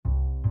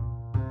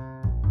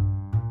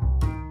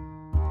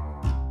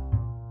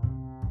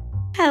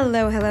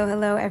Hello,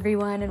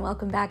 everyone, and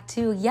welcome back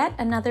to yet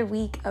another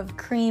week of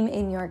Cream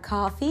in Your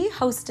Coffee,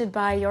 hosted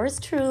by yours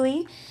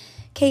truly,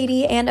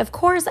 Katie. And of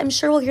course, I'm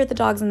sure we'll hear the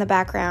dogs in the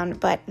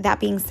background, but that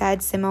being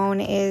said, Simone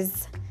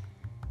is...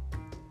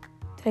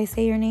 Did I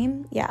say your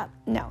name? Yeah,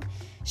 no.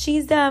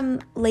 She's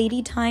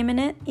lady time in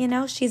it, you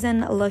know? She's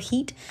in Le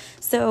Heat.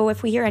 So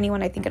if we hear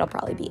anyone, I think it'll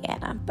probably be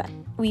Anna, but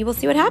we will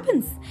see what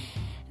happens.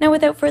 Now,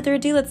 without further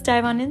ado, let's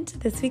dive on into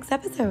this week's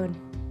episode.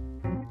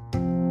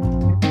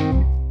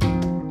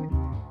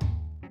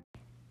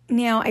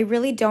 Now, I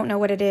really don't know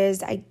what it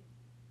is. I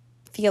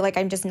feel like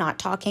I'm just not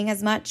talking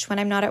as much when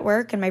I'm not at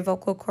work, and my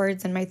vocal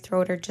cords and my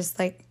throat are just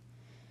like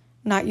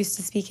not used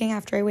to speaking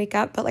after I wake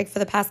up. But like for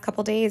the past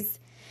couple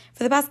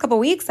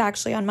weeks,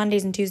 actually, on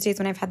Mondays and Tuesdays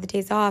when I've had the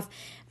days off,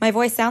 my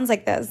voice sounds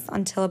like this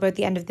until about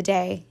the end of the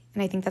day.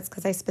 And I think that's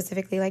because I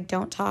specifically like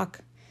don't talk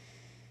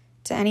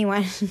to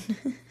anyone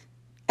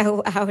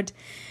out loud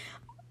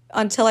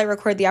until I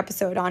record the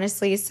episode,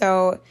 honestly.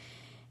 So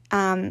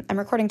I'm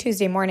recording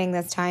Tuesday morning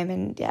this time,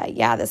 and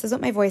yeah, this is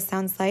what my voice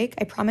sounds like.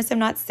 I promise I'm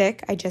not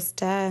sick. I just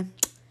sound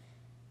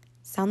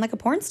like a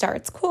porn star.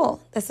 It's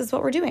cool. This is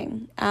what we're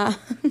doing.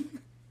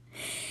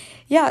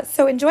 Yeah,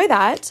 so enjoy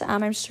that.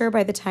 I'm sure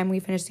by the time we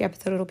finish the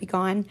episode, it'll be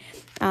gone.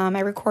 I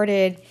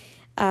recorded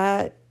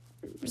a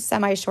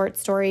semi-short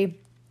story,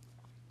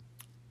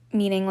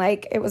 meaning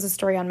like it was a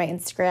story on my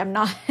Instagram,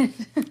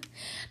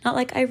 not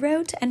like I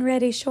wrote and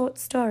read a short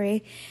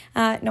story.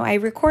 No, I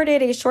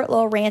recorded a short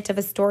little rant of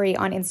a story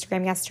on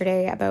Instagram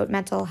yesterday about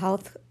mental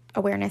health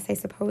awareness, I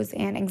suppose,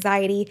 and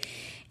anxiety.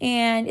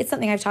 And it's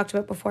something I've talked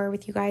about before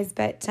with you guys.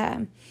 But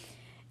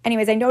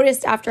anyways, I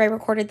noticed after I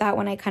recorded that,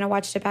 when I kind of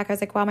watched it back, I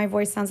was like, wow, my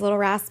voice sounds a little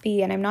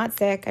raspy, and I'm not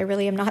sick. I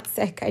really am not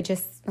sick. I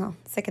just,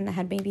 sick in the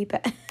head maybe,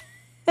 but...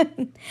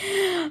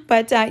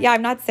 But yeah,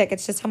 I'm not sick.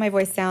 It's just how my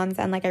voice sounds.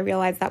 And like I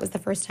realized that was the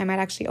first time I'd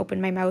actually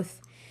opened my mouth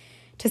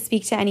to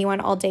speak to anyone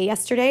all day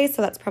yesterday.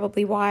 So that's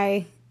probably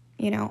why,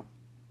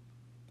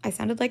 I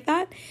sounded like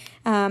that.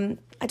 I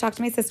talk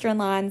to my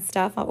sister-in-law and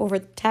stuff over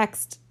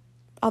text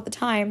all the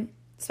time,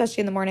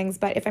 especially in the mornings.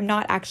 But if I'm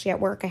not actually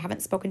at work, I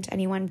haven't spoken to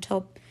anyone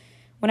until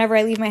whenever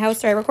I leave my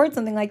house or I record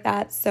something like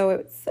that. So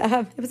it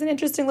was an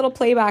interesting little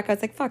playback. I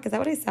was like, fuck, is that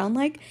what I sound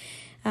like?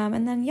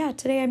 And then,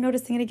 today I'm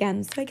noticing it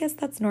again. So I guess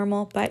that's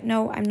normal, but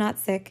no, I'm not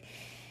sick.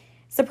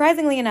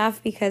 Surprisingly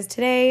enough, because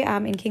today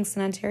in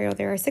Kingston, Ontario,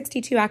 there are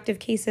 62 active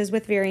cases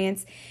with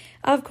variants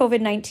of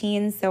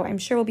COVID-19. So I'm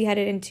sure we'll be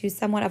headed into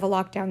somewhat of a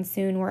lockdown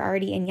soon. We're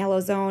already in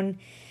yellow zone.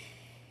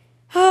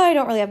 Oh, I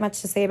don't really have much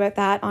to say about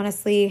that,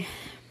 honestly.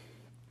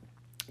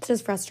 It's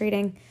just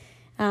frustrating.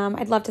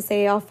 I'd love to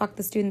say, oh, fuck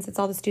the students, it's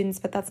all the students,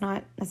 but that's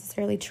not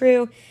necessarily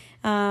true.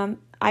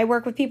 I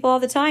work with people all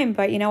the time,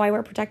 but, I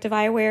wear protective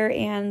eyewear,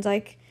 and,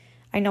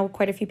 I know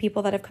quite a few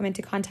people that have come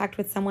into contact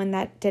with someone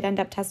that did end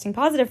up testing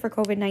positive for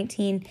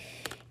COVID-19,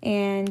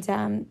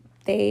 and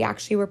they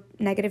actually were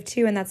negative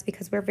too, and that's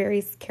because we're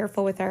very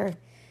careful with our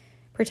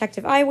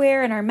protective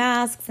eyewear and our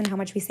masks and how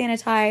much we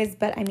sanitize,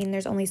 but,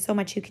 there's only so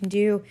much you can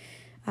do.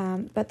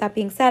 But that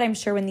being said, I'm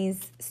sure when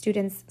these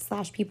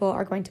students/people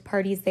are going to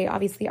parties, they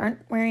obviously aren't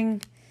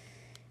wearing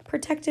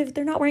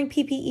they're not wearing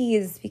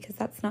PPEs because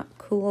that's not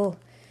cool.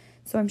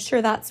 So I'm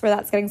sure that's where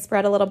that's getting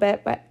spread a little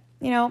bit, but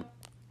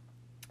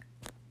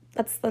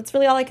that's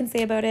really all I can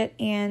say about it.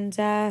 And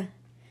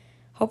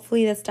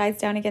hopefully this dies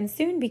down again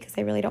soon, because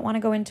I really don't want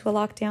to go into a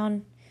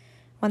lockdown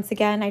once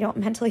again. I don't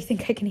mentally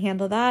think I can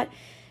handle that,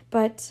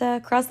 but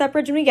cross that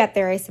bridge when we get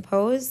there, I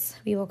suppose.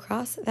 We will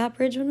cross that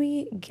bridge when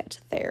we get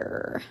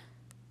there.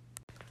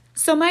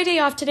 So my day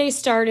off today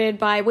started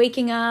by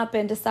waking up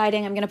and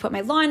deciding I'm going to put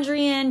my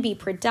laundry in, be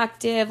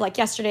productive. Like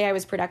yesterday I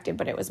was productive,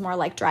 but it was more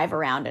like drive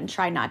around and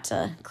try not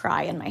to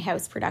cry in my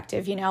house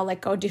productive, like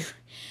go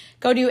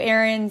do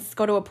errands,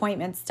 go to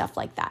appointments, stuff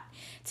like that.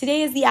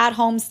 Today is the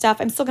at-home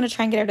stuff. I'm still going to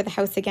try and get out of the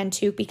house again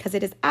too, because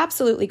it is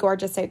absolutely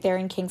gorgeous out there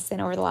in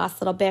Kingston over the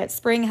last little bit.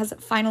 Spring has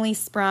finally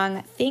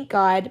sprung, thank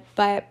God,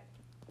 but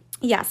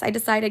yes, I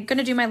decided going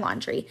to do my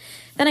laundry.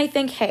 Then I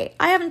think, hey,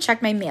 I haven't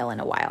checked my mail in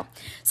a while.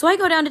 So I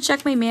go down to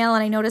check my mail,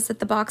 and I notice that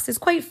the box is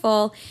quite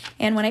full.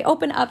 And when I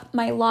open up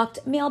my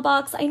locked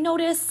mailbox, I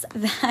notice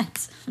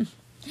that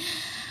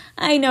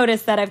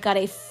I've got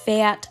a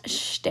fat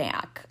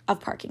stack of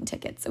parking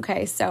tickets.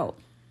 Okay, so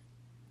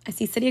I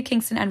see City of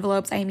Kingston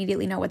envelopes. I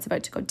immediately know what's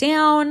about to go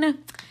down.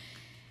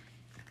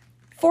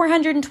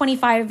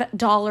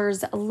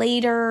 $425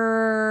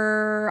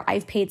 later,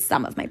 I've paid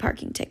some of my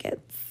parking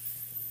tickets.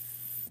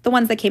 The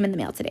ones that came in the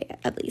mail today,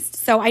 at least.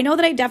 So I know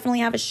that I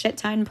definitely have a shit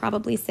ton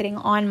probably sitting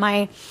on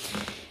my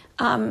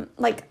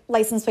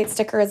license plate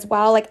sticker as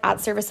well, like at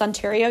Service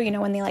Ontario,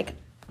 when they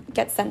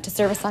get sent to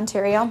Service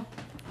Ontario.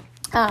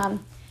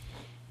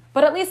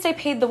 But at least I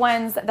paid the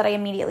ones that I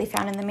immediately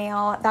found in the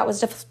mail. That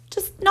was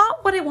just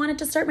not what I wanted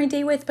to start my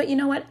day with, but you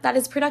know what? That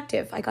is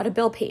productive. I got a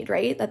bill paid,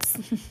 right?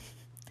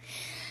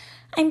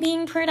 I'm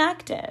being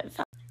productive.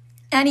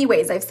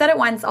 Anyways, I've said it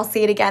once, I'll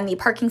say it again. The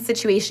parking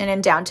situation in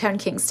downtown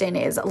Kingston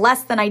is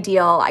less than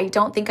ideal. I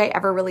don't think I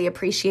ever really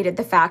appreciated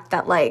the fact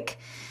that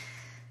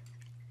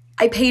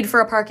I paid for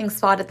a parking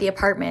spot at the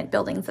apartment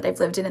buildings that I've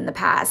lived in the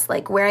past.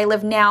 Like where I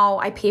live now,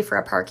 I pay for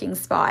a parking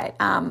spot.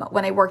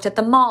 When I worked at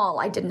the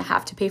mall, I didn't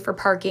have to pay for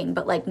parking.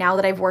 But like now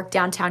that I've worked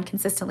downtown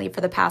consistently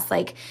for the past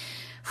like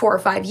 4 or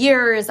 5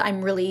 years,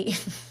 I'm really,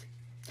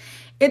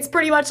 it's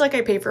pretty much like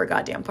I pay for a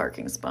goddamn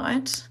parking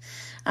spot.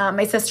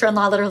 My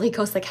sister-in-law literally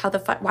goes like,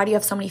 why do you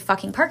have so many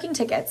fucking parking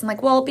tickets? I'm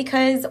like, well,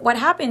 because what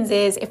happens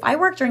is if I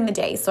work during the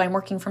day, so I'm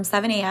working from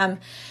 7 a.m.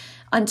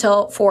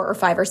 until 4 or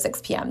 5 or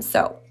 6 p.m.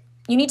 So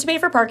you need to pay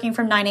for parking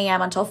from 9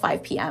 a.m. until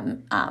 5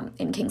 p.m.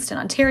 In Kingston,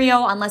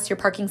 Ontario, unless you're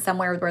parking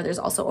somewhere where there's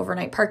also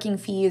overnight parking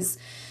fees,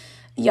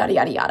 yada,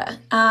 yada,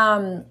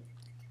 yada.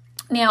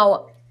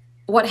 Now,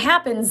 what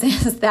happens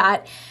is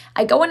that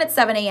I go in at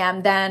 7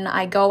 a.m., then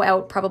I go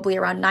out probably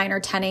around 9 or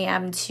 10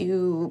 a.m.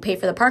 to pay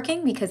for the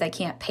parking because I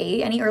can't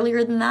pay any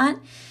earlier than that.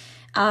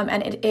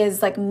 And it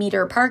is like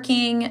meter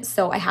parking,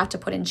 so I have to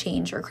put in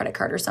change or credit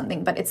card or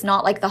something, but it's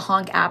not like the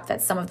Honk app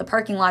that some of the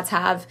parking lots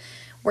have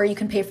where you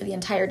can pay for the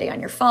entire day on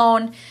your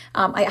phone.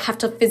 I have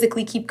to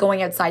physically keep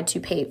going outside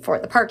to pay for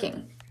the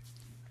parking.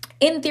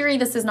 In theory,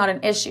 this is not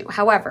an issue.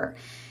 However,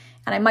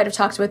 and I might have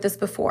talked about this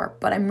before,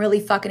 but I'm really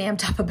fucking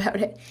amped up about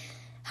it.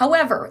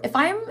 However,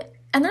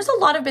 and there's a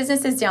lot of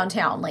businesses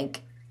downtown,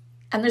 like,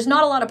 and there's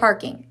not a lot of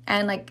parking,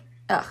 and like,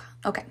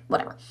 okay,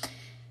 whatever.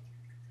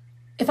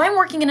 If I'm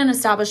working in an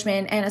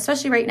establishment, and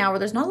especially right now where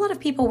there's not a lot of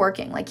people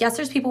working, like, yes,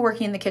 there's people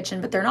working in the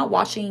kitchen, but they're not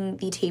washing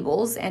the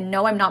tables, and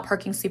no, I'm not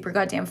parking super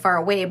goddamn far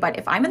away, but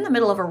if I'm in the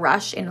middle of a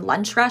rush, in a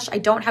lunch rush, I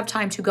don't have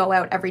time to go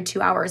out every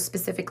 2 hours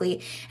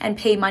specifically and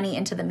pay money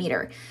into the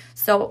meter.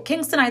 So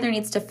Kingston either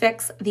needs to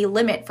fix the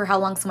limit for how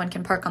long someone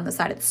can park on the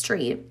side of the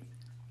street,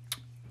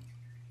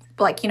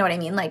 like, you know what I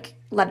mean? Like,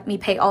 let me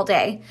pay all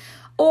day,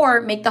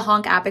 or make the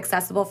Honk app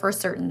accessible for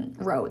certain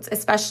roads,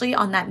 especially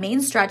on that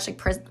main stretch, like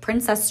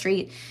Princess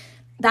Street.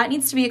 That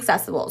needs to be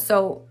accessible.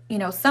 So, you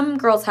know, some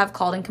girls have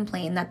called and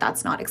complained that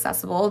that's not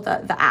accessible,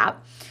 the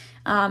app.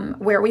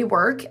 Where we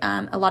work,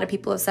 a lot of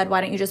people have said,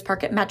 why don't you just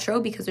park at Metro?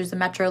 Because there's a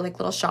Metro, like,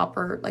 little shop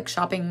or like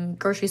shopping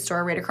grocery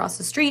store right across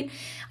the street.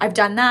 I've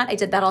done that. I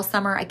did that all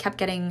summer. I kept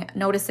getting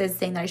notices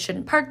saying that I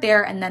shouldn't park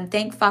there. And then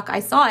thank fuck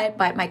I saw it,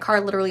 but my car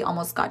literally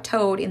almost got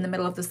towed in the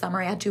middle of the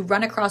summer. I had to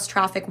run across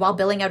traffic while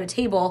billing out a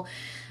table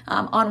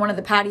on one of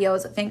the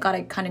patios. Thank God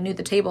I kind of knew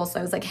the table. So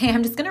I was like, hey,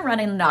 I'm just going to run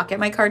in and not get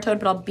my car towed,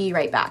 but I'll be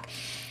right back.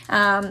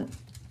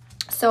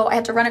 So I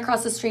had to run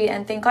across the street,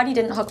 and thank God he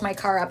didn't hook my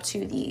car up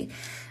to the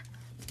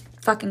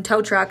fucking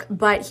tow truck,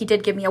 but he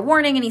did give me a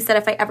warning, and he said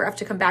if I ever have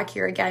to come back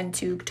here again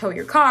to tow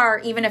your car,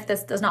 even if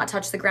this does not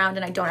touch the ground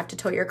and I don't have to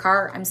tow your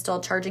car, I'm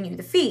still charging you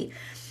the fee.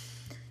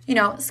 You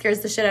know,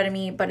 scares the shit out of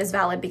me, but is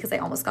valid because I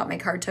almost got my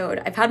car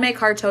towed. I've had my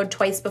car towed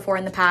twice before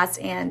in the past,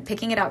 and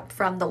picking it up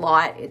from the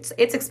lot, it's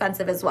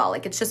expensive as well.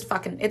 Like, it's just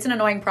it's an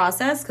annoying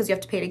process because you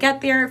have to pay to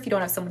get there if you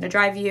don't have someone to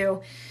drive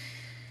you.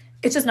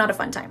 It's just not a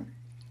fun time.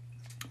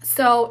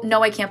 So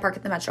no, I can't park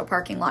at the Metro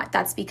parking lot.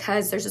 That's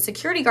because there's a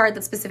security guard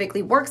that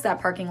specifically works that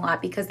parking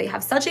lot because they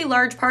have such a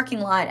large parking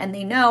lot, and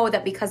they know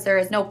that because there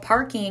is no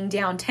parking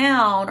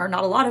downtown, or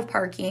not a lot of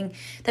parking,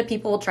 that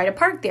people will try to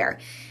park there.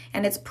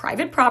 And it's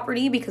private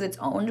property because it's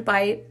owned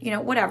by, you know,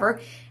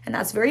 whatever. And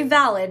that's very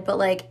valid. But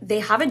like,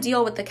 they have a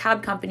deal with the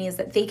cab companies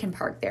that they can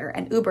park there,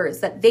 and Ubers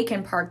that they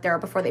can park there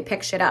before they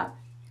pick shit up.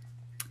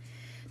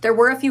 There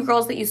were a few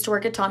girls that used to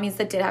work at Tommy's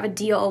that did have a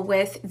deal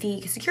with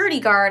the security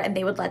guard, and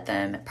they would let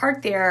them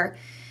park there.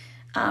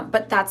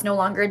 But that's no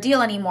longer a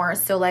deal anymore.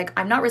 So like,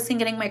 I'm not risking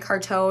getting my car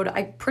towed.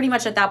 I pretty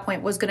much at that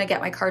point was going to get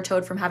my car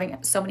towed from having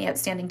so many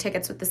outstanding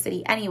tickets with the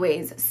city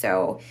anyways.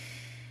 So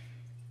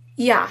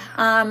yeah,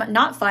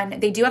 not fun.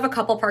 They do have a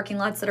couple parking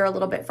lots that are a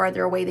little bit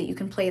farther away that you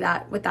can play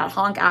that with that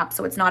Honk app.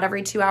 So it's not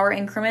every 2 hour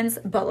increments,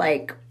 but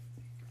like,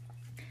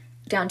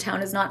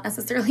 downtown is not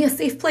necessarily a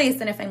safe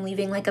place. And if I'm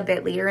leaving like a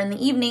bit later in the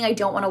evening, I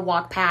don't want to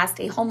walk past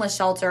a homeless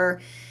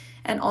shelter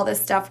and all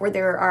this stuff where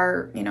there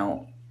are, you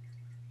know,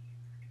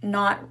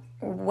 not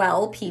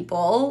well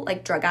people,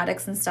 like drug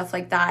addicts and stuff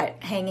like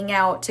that, hanging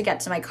out to get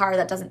to my car.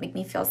 That doesn't make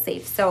me feel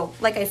safe. So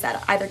like I said,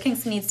 either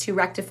Kingston needs to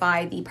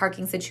rectify the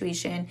parking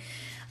situation.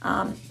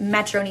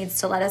 Metro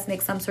needs to let us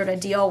make some sort of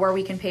deal where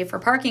we can pay for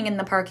parking in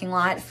the parking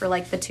lot for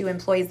like the 2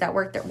 employees that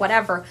work there,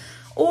 whatever.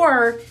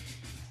 Or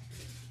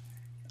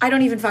I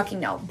don't even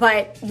fucking know.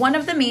 But one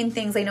of the main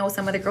things I know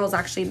some of the girls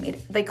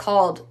actually they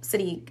called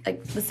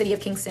the city of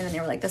Kingston, and they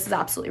were like, this is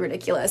absolutely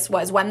ridiculous,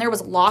 was when there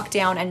was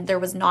lockdown and there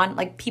was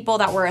people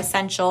that were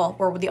essential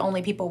were the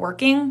only people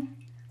working.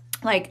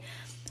 Like,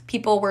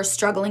 people were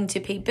struggling to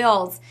pay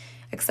bills,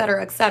 et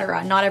cetera, et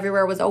cetera. Not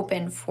everywhere was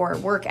open for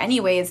work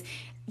anyways.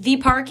 The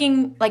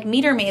parking, like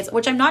meter maids,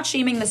 which I'm not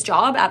shaming this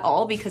job at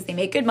all because they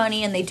make good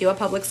money and they do a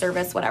public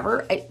service,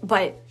 whatever.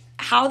 But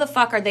how the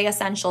fuck are they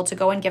essential to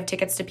go and give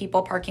tickets to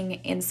people parking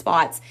in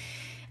spots?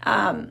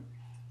 How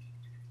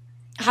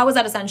is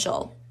that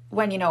essential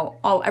when, you know,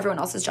 everyone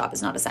else's job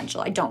is not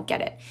essential? I don't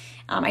get it.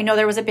 I know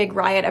there was a big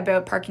riot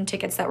about parking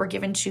tickets that were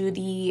given to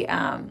the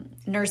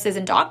nurses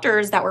and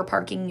doctors that were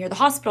parking near the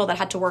hospital that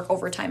had to work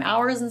overtime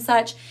hours and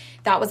such.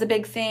 That was a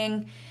big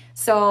thing.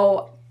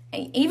 So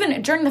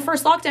even during the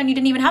first lockdown, you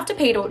didn't even have to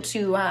pay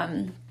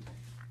to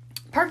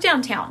park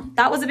downtown.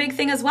 That was a big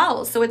thing as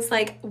well. So it's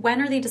like,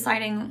 when are they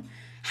deciding,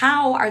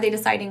 how are they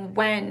deciding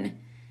when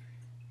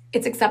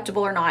it's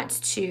acceptable or not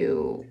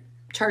to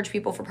charge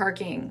people for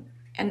parking?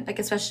 And like,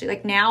 especially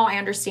like now I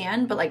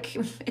understand, but like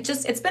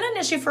it's been an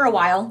issue for a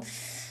while.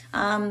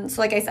 So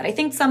like I said, I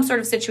think some sort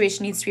of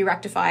situation needs to be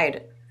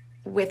rectified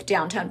with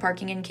downtown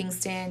parking in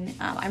Kingston.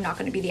 I'm not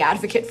going to be the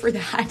advocate for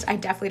that. I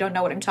definitely don't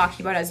know what I'm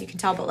talking about, as you can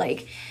tell, but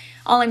like,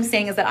 all I'm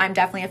saying is that I'm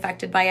definitely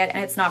affected by it,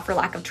 and it's not for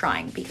lack of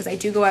trying, because I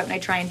do go out and I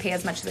try and pay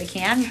as much as I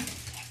can.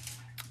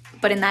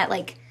 But in that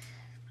like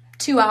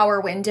 2-hour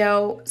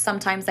window,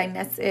 sometimes I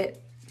miss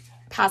it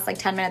past like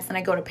 10 minutes, and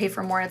I go to pay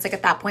for more. And it's like,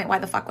 at that point, why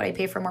the fuck would I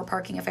pay for more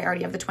parking if I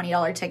already have the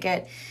 $20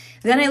 ticket?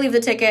 Then I leave the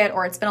ticket,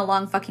 or it's been a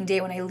long fucking day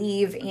when I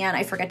leave and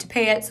I forget to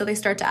pay it. So they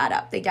start to add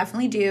up. They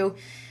definitely do.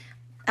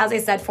 As I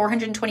said,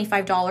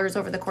 $425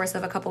 over the course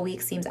of a couple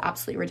weeks seems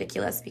absolutely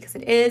ridiculous, because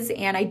it is.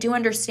 And I do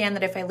understand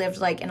that if I lived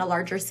like in a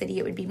larger city,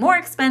 it would be more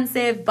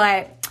expensive,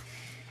 but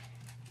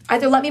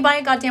either let me buy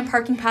a goddamn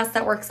parking pass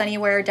that works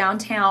anywhere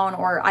downtown,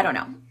 or I don't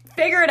know.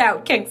 Figure it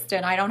out,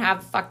 Kingston. I don't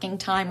have fucking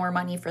time or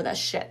money for this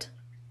shit.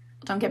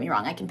 Don't get me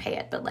wrong, I can pay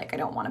it, but like, I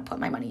don't want to put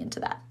my money into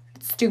that.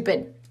 It's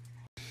stupid.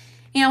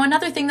 You know,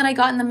 another thing that I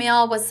got in the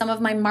mail was some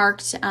of my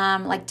marked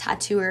like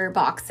tattooer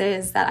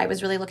boxes that I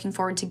was really looking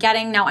forward to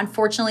getting. Now,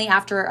 unfortunately,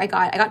 after I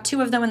got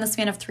 2 of them in the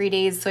span of 3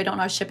 days, so I don't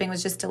know if shipping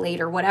was just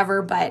delayed or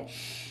whatever, but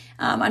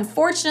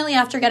unfortunately,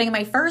 after getting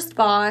my first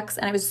box,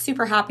 and I was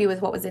super happy with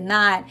what was in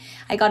that,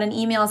 I got an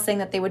email saying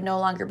that they would no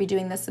longer be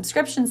doing the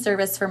subscription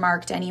service for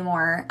Marked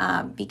anymore,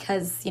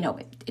 because, you know,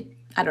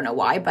 I don't know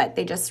why, but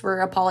they just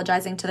were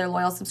apologizing to their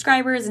loyal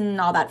subscribers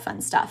and all that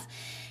fun stuff.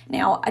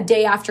 Now, a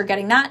day after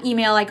getting that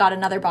email, I got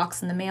another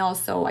box in the mail,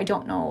 so I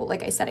don't know.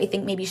 Like I said, I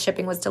think maybe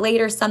shipping was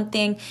delayed or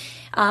something.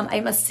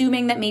 I'm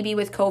assuming that maybe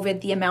with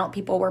COVID, the amount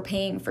people were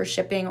paying for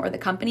shipping, or the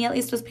company at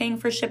least was paying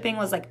for shipping,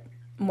 was like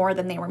more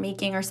than they were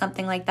making or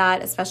something like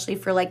that, especially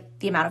for like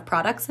the amount of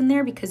products in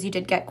there, because you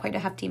did get quite a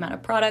hefty amount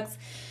of products.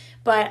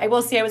 But I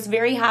will say I was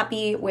very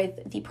happy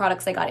with the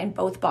products I got in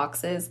both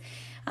boxes.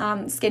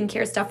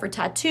 Skincare stuff for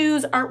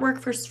tattoos, artwork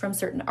from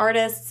certain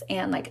artists,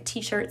 and like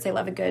t-shirts. I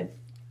love a good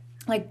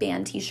like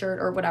band t-shirt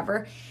or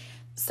whatever.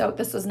 So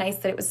this was nice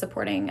that it was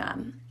supporting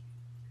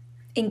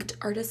inked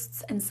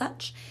artists and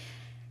such.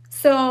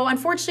 So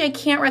unfortunately, I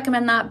can't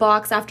recommend that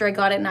box after I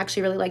got it and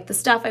actually really liked the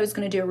stuff. I was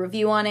going to do a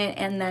review on it,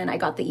 and then I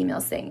got the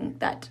email saying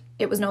that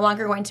it was no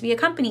longer going to be a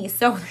company.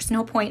 So there's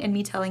no point in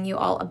me telling you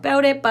all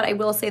about it, but I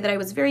will say that I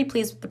was very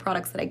pleased with the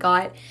products that I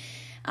got.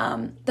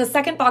 The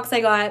second box I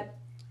got,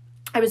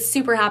 I was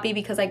super happy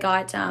because I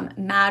got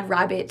Mad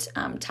Rabbit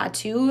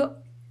tattoo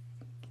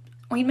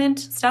ointment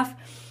stuff.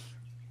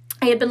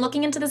 I had been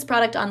looking into this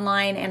product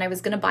online, and I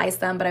was going to buy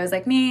some, but I was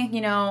like,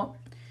 you know,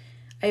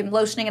 I'm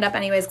lotioning it up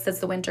anyways because it's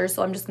the winter,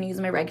 so I'm just going to use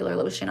my regular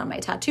lotion on my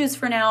tattoos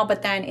for now.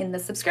 But then in the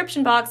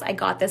subscription box, I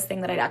got this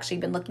thing that I'd actually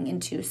been looking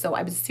into, so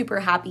I was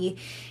super happy.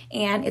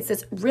 And it's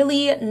this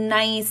really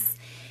nice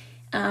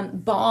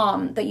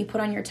balm that you put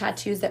on your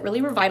tattoos that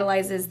really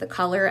revitalizes the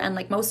color. And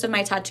like, most of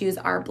my tattoos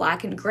are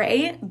black and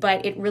gray,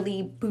 but it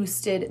really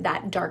boosted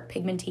that dark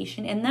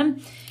pigmentation in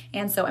them.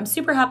 And so I'm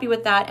super happy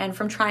with that. And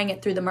from trying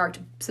it through the Marked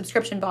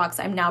subscription box,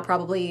 I'm now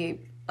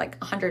probably like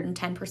 110%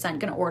 going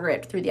to order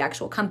it through the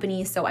actual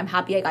company. So I'm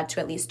happy I got to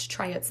at least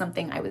try out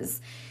something I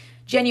was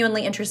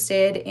genuinely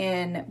interested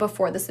in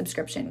before the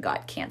subscription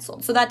got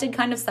canceled. So that did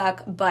kind of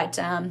suck, but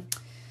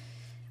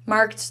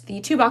Marked,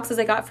 the 2 boxes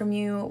I got from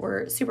you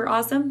were super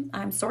awesome.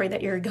 I'm sorry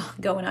that you're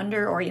going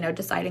under, or, you know,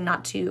 deciding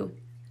not to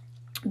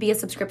be a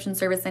subscription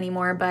service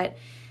anymore, but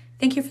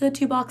thank you for the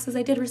 2 boxes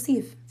I did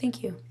receive.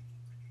 Thank you.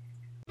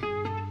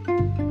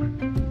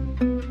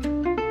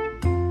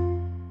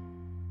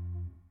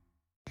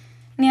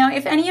 Now,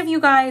 if any of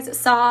you guys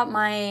saw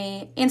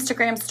my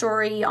Instagram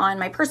story on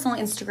my personal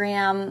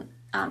Instagram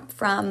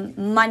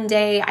from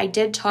Monday, I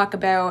did talk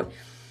about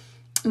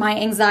my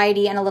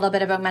anxiety and a little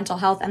bit about mental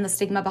health and the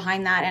stigma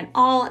behind that and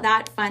all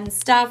that fun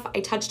stuff. I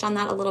touched on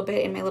that a little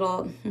bit in my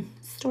little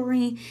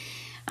story.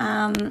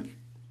 I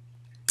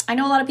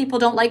know a lot of people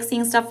don't like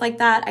seeing stuff like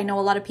that. I know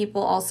a lot of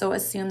people also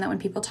assume that when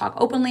people talk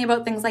openly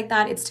about things like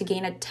that, it's to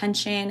gain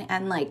attention,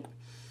 and like,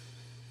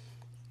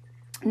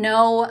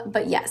 no,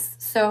 but yes.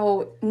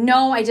 So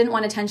no, I didn't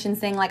want attention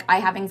saying like, I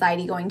have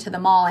anxiety going to the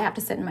mall, I have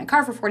to sit in my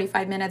car for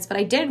 45 minutes, but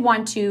I did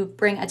want to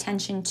bring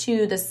attention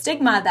to the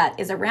stigma that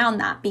is around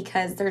that,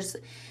 because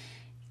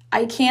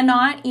I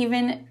cannot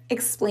even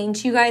explain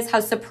to you guys how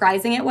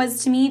surprising it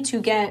was to me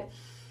to get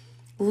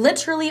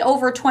literally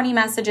over 20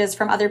 messages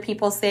from other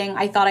people saying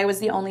I thought I was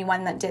the only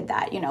one that did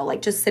that, you know,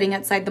 like just sitting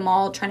outside the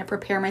mall trying to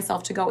prepare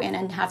myself to go in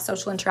and have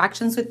social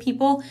interactions with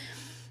people.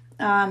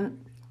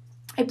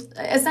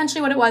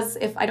 Essentially what it was,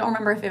 if I don't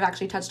remember if I've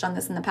actually touched on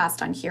this in the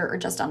past on here or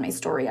just on my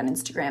story on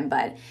Instagram,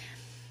 but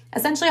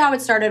essentially how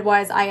it started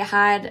was I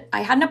had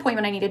an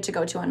appointment I needed to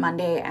go to on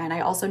Monday, and I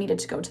also needed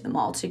to go to the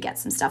mall to get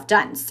some stuff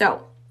done.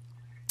 So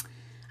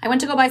I went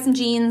to go buy some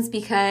jeans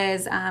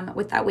because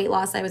with that weight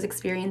loss I was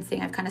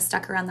experiencing, I've kind of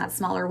stuck around that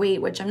smaller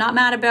weight, which I'm not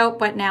mad about,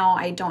 but now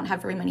I don't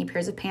have very many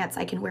pairs of pants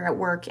I can wear at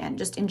work and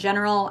just in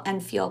general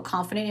and feel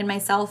confident in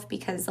myself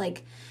because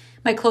like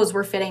my clothes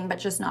were fitting, but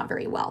just not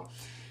very well.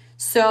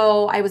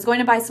 So I was going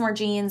to buy some more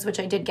jeans, which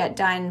I did get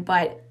done,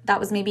 but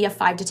that was maybe a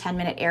 5 to 10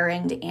 minute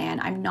errand.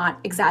 And I'm not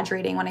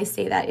exaggerating when I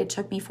say that it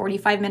took me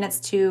 45 minutes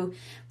to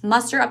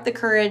muster up the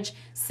courage,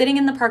 sitting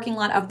in the parking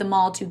lot of the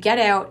mall to get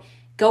out,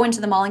 go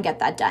into the mall and get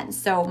that done.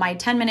 So my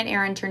 10-minute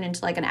errand turned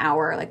into like an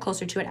hour, like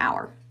closer to an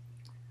hour.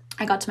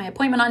 I got to my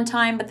appointment on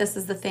time, but this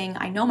is the thing.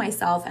 I know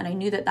myself and I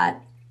knew that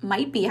that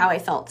might be how I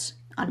felt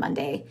on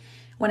Monday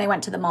when I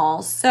went to the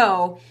mall.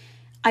 So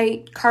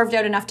I carved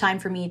out enough time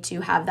for me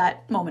to have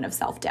that moment of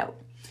self-doubt.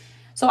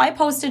 So I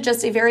posted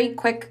just a very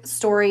quick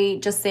story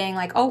just saying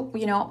like, oh,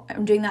 you know,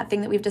 I'm doing that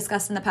thing that we've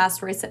discussed in the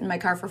past where I sit in my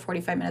car for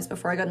 45 minutes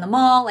before I go to the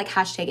mall, like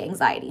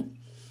 #anxiety.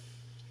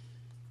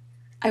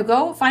 I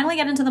finally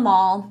get into the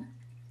mall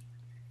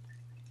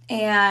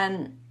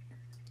and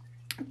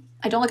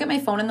I don't look at my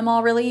phone in the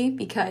mall really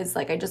because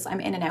like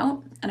I'm in and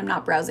out and I'm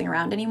not browsing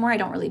around anymore. I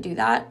don't really do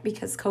that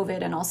because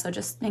COVID and also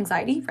just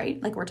anxiety,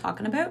 right? Like we're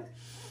talking about.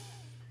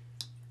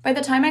 By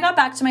the time I got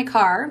back to my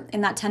car in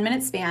that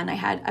 10-minute span, I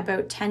had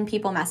about 10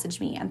 people message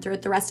me. And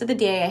throughout the rest of the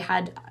day, I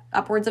had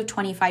upwards of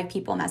 25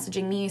 people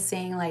messaging me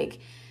saying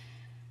like,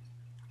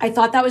 I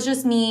thought that was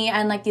just me.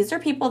 And like, these are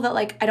people that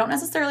like, I don't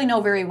necessarily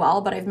know very well,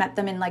 but I've met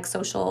them in like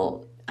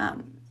social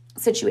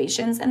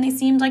situations and they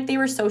seemed like they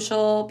were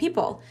social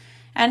people.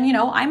 And, you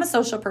know, I'm a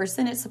social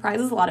person. It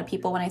surprises a lot of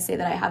people when I say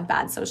that I have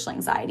bad social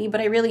anxiety,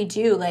 but I really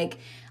do. Like,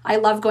 I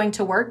love going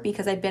to work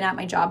because I've been at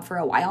my job for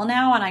a while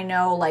now and I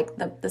know like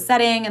the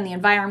setting and the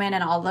environment,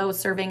 and although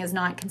serving is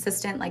not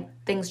consistent, like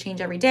things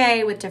change every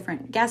day with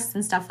different guests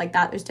and stuff like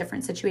that. There's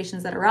different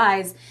situations that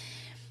arise.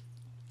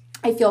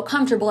 I feel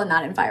comfortable in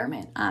that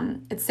environment.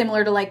 It's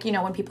similar to like, you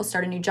know, when people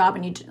start a new job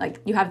and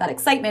you have that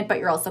excitement, but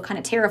you're also kind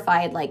of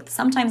terrified. Like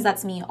sometimes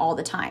that's me all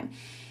the time.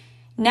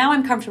 Now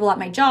I'm comfortable at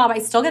my job. I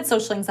still get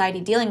social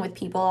anxiety dealing with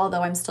people,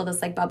 although I'm still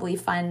this like bubbly,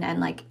 fun, and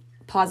like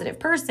positive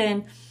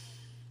person.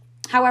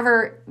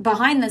 However,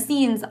 behind the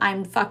scenes,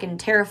 I'm fucking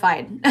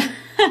terrified.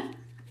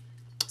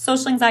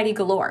 Social anxiety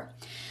galore.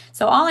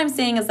 So all I'm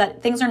saying is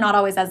that things are not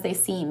always as they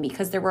seem,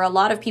 because there were a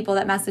lot of people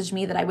that messaged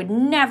me that I would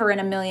never in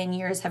a million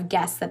years have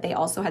guessed that they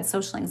also had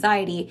social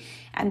anxiety.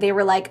 And they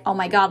were like, oh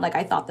my God, like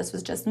I thought this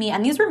was just me.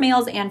 And these were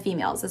males and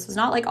females. This was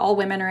not like all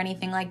women or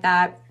anything like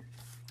that.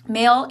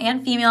 Male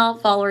and female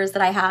followers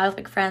that I have,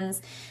 like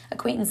friends,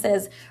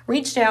 acquaintances,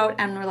 reached out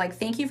and were like,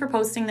 thank you for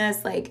posting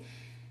this. Like,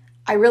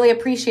 I really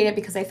appreciate it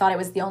because I thought I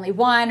was the only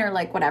one, or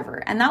like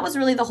whatever. And that was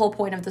really the whole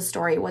point of the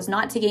story, was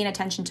not to gain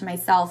attention to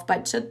myself,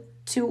 but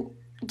to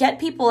get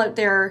people out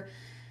there.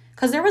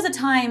 Because there was a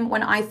time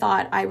when I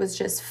thought I was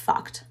just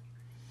fucked.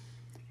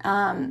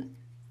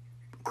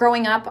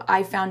 Growing up,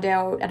 I found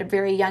out at a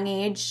very young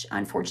age,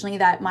 unfortunately,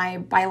 that my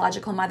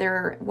biological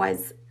mother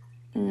was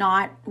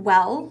not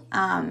well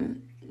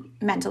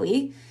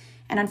mentally.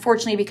 And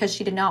unfortunately, because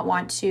she did not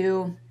want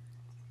to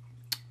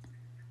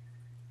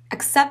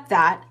accept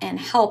that and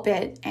help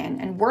it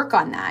and work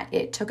on that,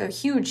 it took a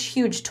huge,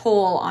 huge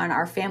toll on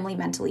our family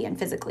mentally and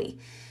physically.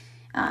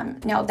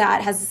 Now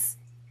that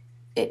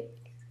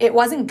it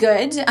wasn't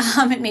good.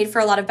 It made for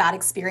a lot of bad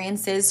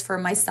experiences for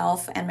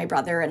myself and my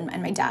brother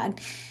and my dad.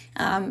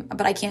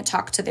 But I can't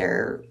talk to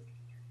their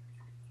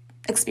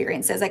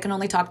experiences. I can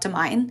only talk to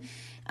mine.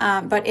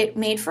 But it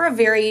made for a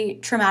very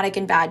traumatic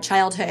and bad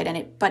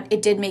childhood, but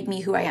it did make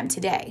me who I am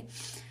today.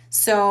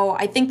 So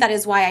I think that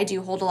is why I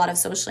do hold a lot of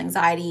social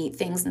anxiety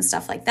things and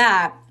stuff like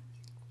that.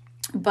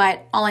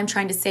 But all I'm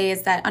trying to say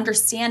is that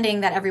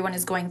understanding that everyone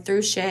is going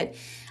through shit,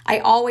 I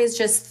always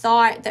just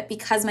thought that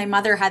because my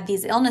mother had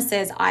these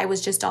illnesses, I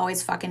was just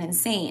always fucking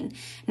insane.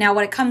 Now,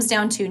 what it comes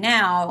down to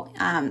now,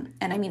 and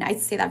I mean, I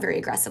say that very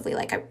aggressively,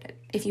 like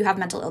if you have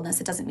mental illness,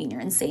 it doesn't mean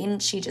you're insane.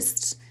 She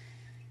just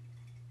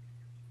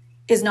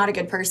is not a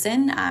good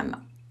person,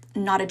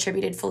 not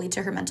attributed fully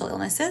to her mental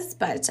illnesses,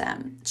 but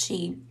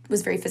she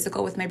was very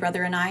physical with my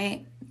brother and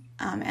I,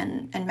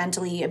 and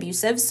mentally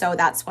abusive. So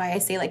that's why I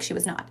say like she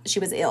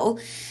was ill.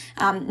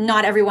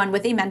 Not everyone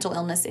with a mental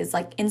illness is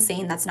like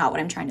insane. That's not what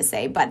I'm trying to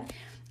say. But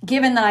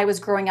given that I was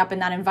growing up in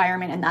that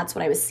environment and that's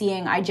what I was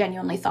seeing, I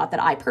genuinely thought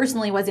that I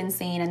personally was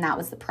insane and that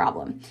was the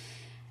problem.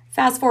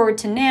 Fast forward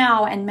to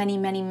now and many,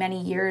 many,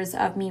 many years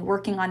of me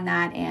working on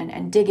that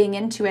and digging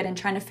into it and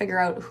trying to figure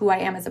out who I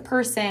am as a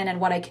person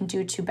and what I can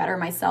do to better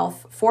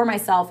myself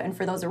and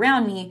for those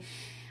around me.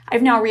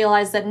 I've now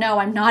realized that no,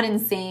 I'm not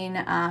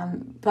insane,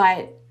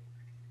 but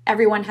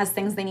everyone has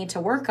things they need to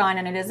work on.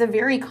 And it is a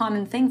very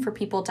common thing for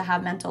people to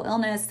have mental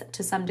illness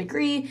to some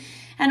degree,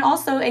 and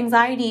also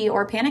anxiety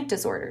or panic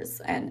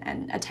disorders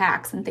and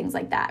attacks and things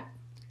like that.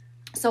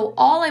 So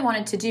all I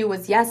wanted to do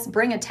was, yes,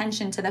 bring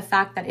attention to the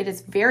fact that it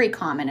is very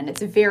common and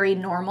it's very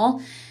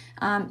normal,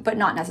 but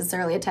not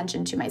necessarily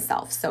attention to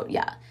myself. So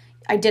yeah,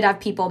 I did have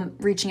people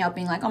reaching out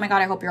being like, oh my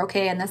God, I hope you're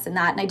okay and this and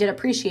that. And I did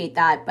appreciate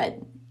that. But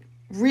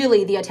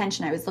really the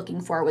attention I was looking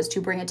for was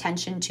to bring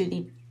attention to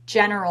the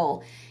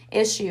general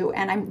issue.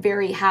 And I'm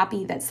very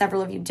happy that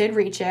several of you did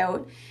reach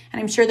out.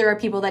 And I'm sure there are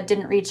people that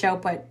didn't reach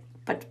out, but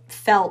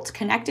felt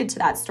connected to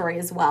that story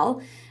as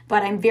well.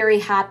 But I'm very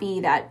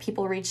happy that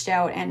people reached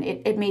out, and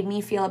it made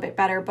me feel a bit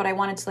better. But I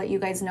wanted to let you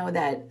guys know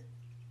that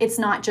it's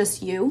not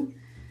just you.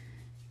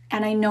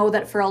 And I know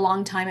that for a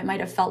long time, it might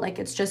have felt like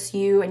it's just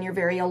you and you're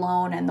very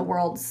alone and the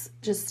world's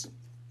just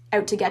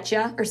out to get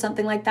you or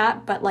something like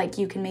that. But like,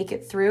 you can make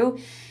it through.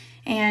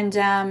 And,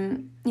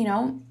 you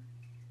know,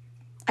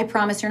 I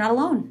promise you're not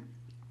alone.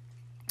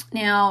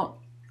 Now,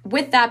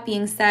 with that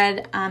being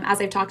said, as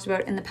I've talked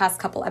about in the past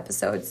couple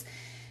episodes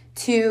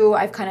too,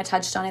 I've kind of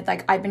touched on it.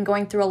 Like, I've been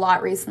going through a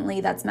lot recently.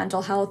 That's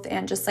mental health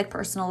and just like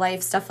personal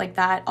life, stuff like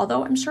that.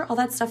 Although I'm sure all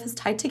that stuff is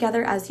tied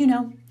together, as you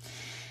know.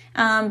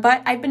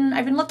 But I've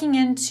been looking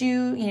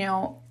into, you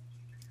know,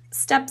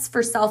 steps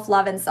for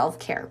self-love and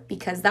self-care,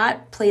 because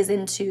that plays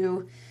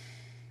into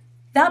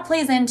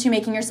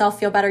making yourself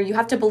feel better. You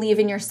have to believe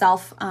in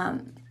yourself.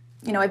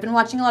 You know, I've been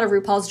watching a lot of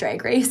RuPaul's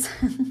Drag Race.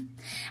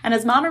 And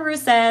as Mama Ru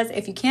says,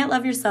 if you can't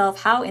love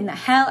yourself, how in the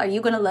hell are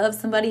you going to love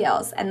somebody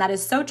else? And that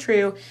is so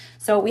true.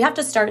 So we have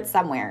to start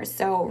somewhere.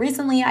 So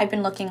recently I've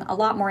been looking a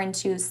lot more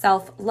into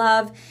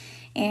self-love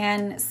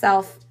and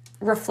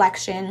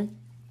self-reflection.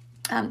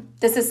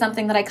 This is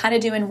something that I kind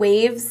of do in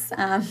waves.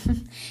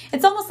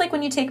 It's almost like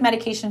when you take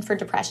medication for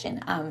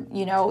depression.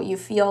 You know, you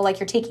feel like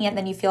you're taking it and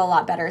then you feel a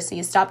lot better. So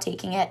you stop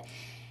taking it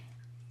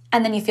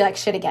and then you feel like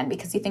shit again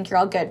because you think you're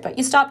all good, but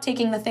you stop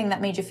taking the thing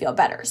that made you feel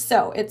better.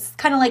 So it's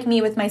kind of like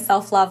me with my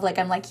self-love. Like,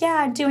 I'm like, yeah,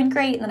 I'm doing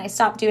great. And then I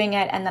stop doing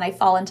it. And then I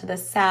fall into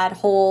this sad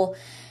hole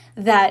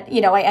that,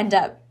 you know, I end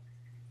up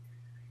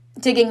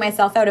digging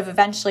myself out of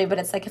eventually. But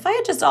it's like, if I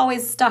had just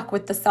always stuck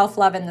with the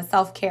self-love and the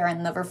self-care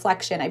and the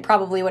reflection, I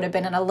probably would have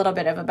been in a little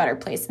bit of a better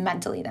place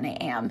mentally than I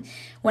am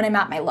when I'm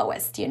at my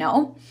lowest, you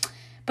know?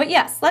 But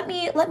yes, let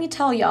me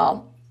tell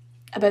y'all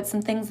about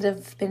some things that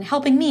have been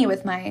helping me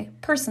with my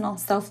personal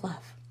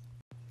self-love.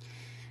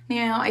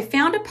 Now, I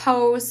found a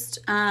post,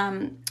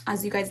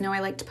 as you guys know,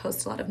 I like to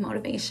post a lot of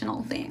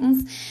motivational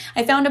things.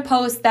 I found a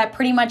post that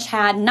pretty much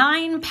had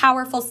 9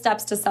 powerful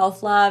steps to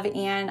self-love,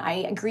 and I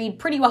agreed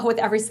pretty well with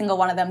every single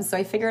one of them. So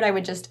I figured I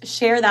would just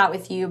share that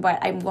with you, but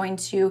I'm going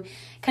to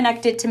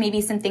connect it to maybe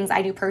some things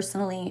I do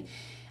personally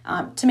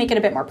to make it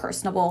a bit more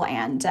personable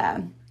and,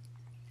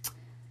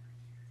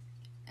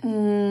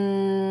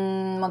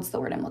 what's the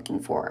word I'm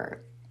looking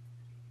for?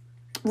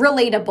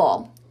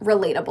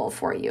 Relatable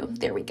for you.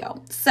 There we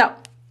go. So,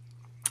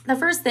 the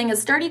first thing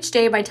is start each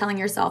day by telling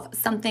yourself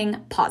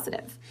something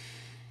positive.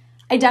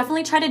 I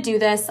definitely try to do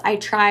this. I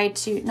try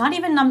to, not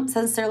even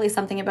necessarily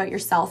something about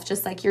yourself,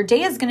 just like your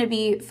day is going to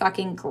be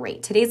fucking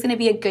great. Today's going to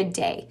be a good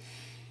day.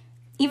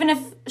 Even if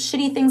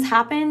shitty things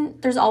happen,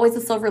 there's always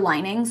a silver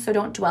lining, so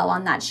don't dwell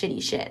on that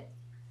shitty shit.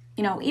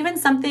 You know, even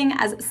something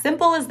as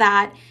simple as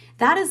that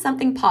is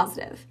something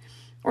positive.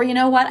 Or you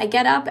know what, I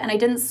get up and I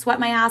didn't sweat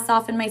my ass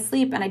off in my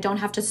sleep and I don't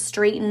have to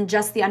straighten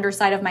just the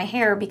underside of my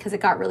hair because it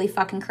got really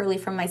fucking curly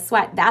from my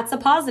sweat. That's a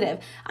positive.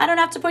 I don't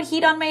have to put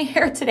heat on my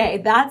hair today.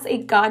 That's a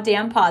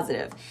goddamn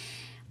positive.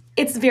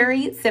 It's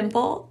very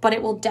simple, but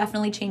it will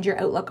definitely change your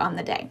outlook on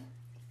the day.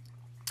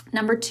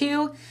 Number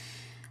 2,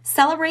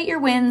 celebrate your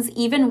wins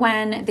even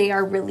when they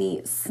are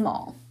really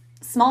small.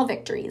 Small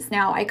victories.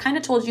 Now, I kind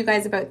of told you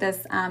guys about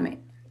this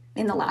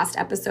in the last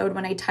episode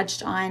when I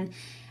touched on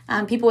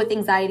people with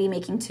anxiety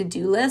making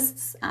to-do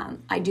lists.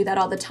 I do that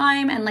all the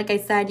time. And like I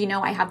said, you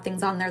know, I have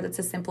things on there that's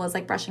as simple as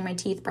like brushing my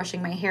teeth,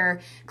 brushing my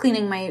hair,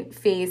 cleaning my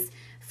face,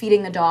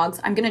 feeding the dogs.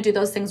 I'm going to do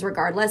those things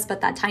regardless,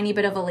 but that tiny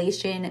bit of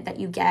elation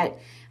that you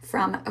get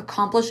from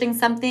accomplishing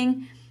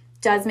something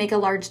does make a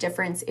large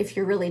difference if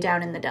you're really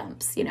down in the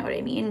dumps. You know what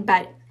I mean?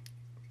 But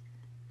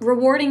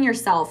rewarding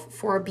yourself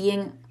for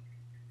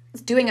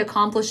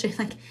accomplishing,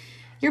 like,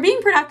 you're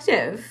being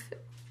productive.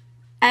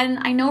 And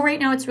I know right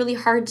now it's really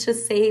hard to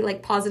say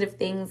like positive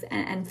things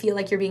and feel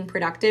like you're being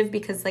productive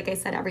because, like I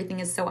said, everything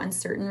is so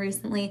uncertain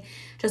recently,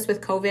 just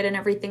with COVID and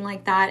everything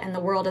like that. And the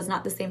world is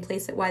not the same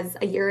place it was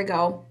a year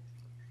ago.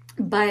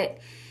 But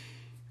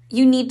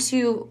you need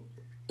to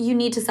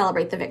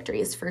celebrate the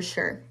victories for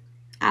sure.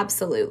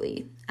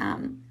 Absolutely.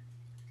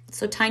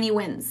 So tiny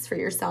wins for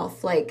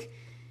yourself. Like,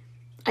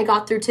 I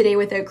got through today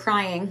without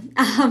crying.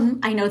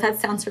 I know that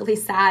sounds really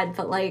sad,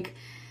 but like,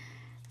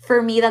 for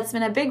me, that's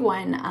been a big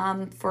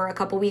one. For a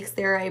couple weeks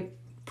there, I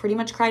pretty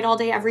much cried all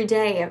day, every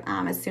day.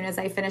 As soon as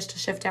I finished a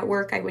shift at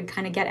work, I would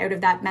kind of get out of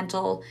that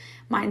mental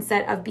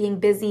mindset of being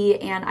busy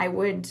and I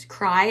would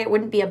cry. It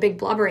wouldn't be a big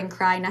blubbering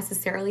cry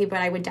necessarily, but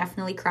I would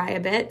definitely cry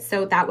a bit.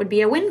 So that would be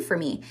a win for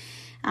me.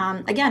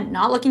 Again,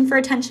 not looking for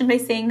attention by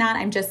saying that.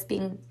 I'm just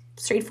being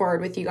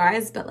straightforward with you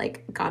guys, but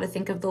like, gotta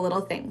think of the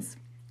little things.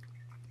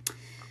 All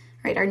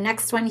right, our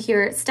next one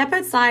here, step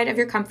outside of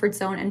your comfort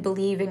zone and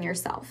believe in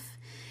yourself.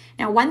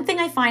 Now, one thing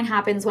I find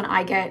happens when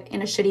I get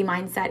in a shitty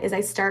mindset is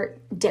I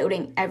start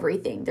doubting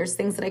everything. There's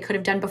things that I could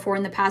have done before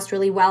in the past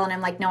really well, and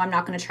I'm like, no, I'm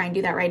not going to try and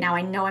do that right now.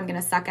 I know I'm going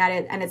to suck at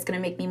it, and it's going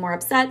to make me more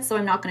upset, so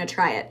I'm not going to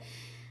try it.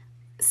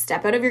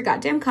 Step out of your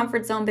goddamn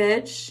comfort zone,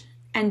 bitch,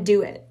 and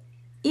do it.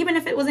 Even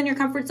if it was in your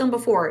comfort zone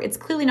before, it's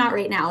clearly not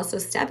right now, so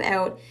step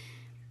out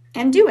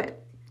and do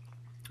it.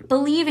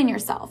 Believe in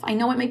yourself. I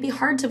know it might be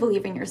hard to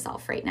believe in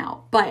yourself right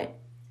now, but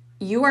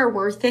you are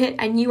worth it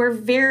and you are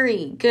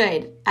very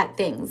good at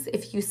things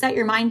if you set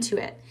your mind to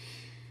it.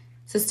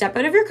 So step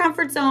out of your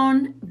comfort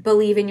zone,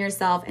 believe in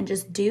yourself, and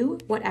just do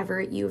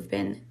whatever you've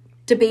been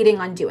debating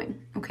on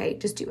doing. Okay,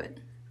 just do it.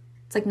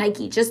 It's like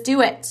Nike, just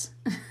do it.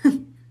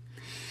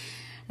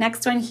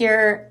 Next one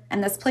here,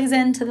 and this plays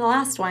into the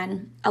last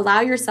one,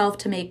 allow yourself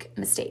to make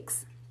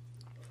mistakes.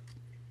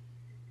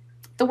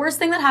 The worst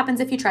thing that happens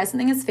if you try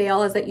something is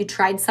fail is that you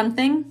tried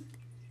something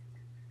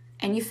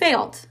and you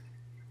failed.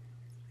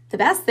 The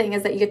best thing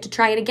is that you get to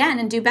try it again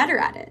and do better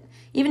at it.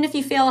 Even if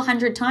you fail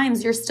 100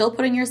 times, you're still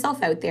putting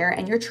yourself out there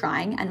and you're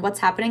trying. And what's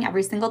happening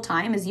every single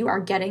time is you are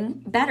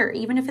getting better,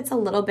 even if it's a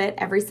little bit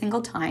every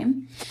single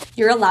time.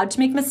 You're allowed to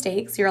make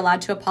mistakes. You're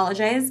allowed to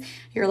apologize.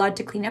 You're allowed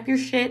to clean up your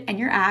shit and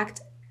your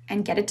act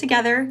and get it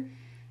together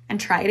and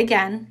try it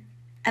again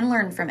and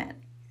learn from it.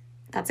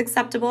 That's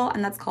acceptable,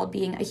 and that's called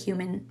being a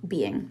human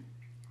being.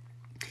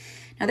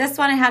 Now, this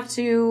one I have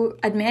to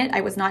admit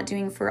I was not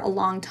doing for a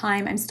long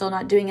time. I'm still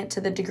not doing it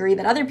to the degree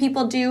that other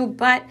people do,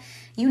 but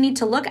you need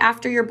to look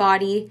after your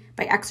body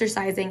by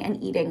exercising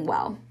and eating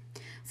well.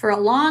 For a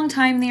long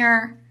time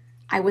there,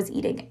 I was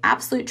eating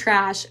absolute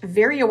trash,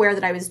 very aware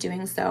that I was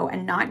doing so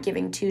and not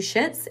giving two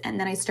shits. And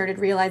then I started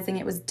realizing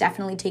it was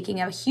definitely taking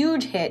a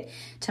huge hit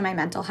to my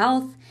mental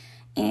health.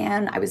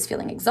 And I was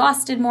feeling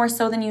exhausted more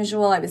so than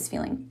usual. I was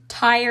feeling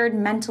tired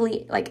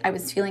mentally, like I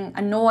was feeling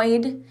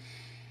annoyed.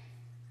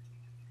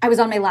 I was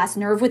on my last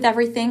nerve with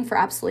everything for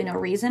absolutely no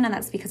reason, and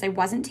that's because I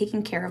wasn't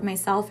taking care of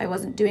myself. I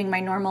wasn't doing my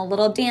normal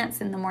little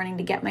dance in the morning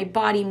to get my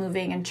body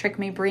moving and trick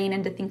my brain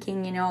into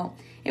thinking,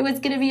 it was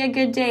going to be a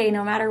good day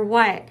no matter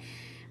what.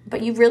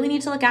 But you really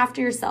need to look after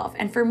yourself.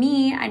 And for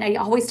me, and I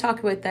always talk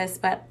about this,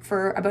 but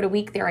for about a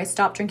week there, I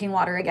stopped drinking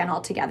water again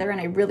altogether,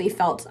 and I really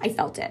felt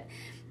it.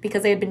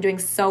 Because I had been doing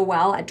so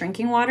well at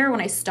drinking water,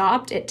 when I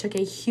stopped, it took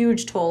a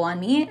huge toll on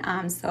me.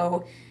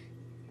 So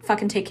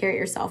fucking take care of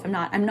yourself.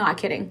 I'm not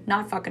kidding.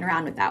 Not fucking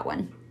around with that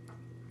one.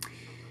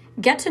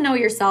 Get to know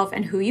yourself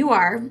and who you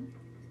are,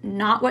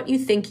 not what you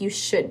think you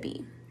should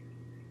be.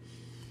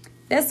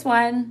 This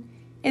one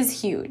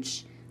is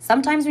huge.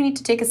 Sometimes we need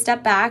to take a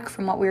step back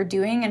from what we're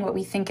doing and what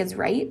we think is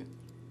right,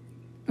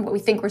 and what we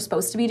think we're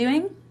supposed to be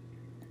doing,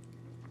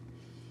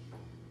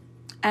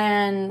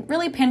 and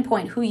really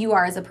pinpoint who you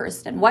are as a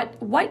person.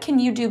 What can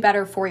you do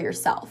better for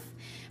yourself?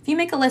 If you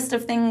make a list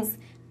of things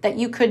that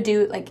you could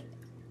do,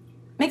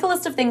 make a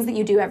list of things that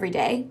you do every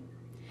day,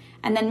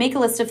 and then make a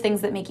list of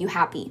things that make you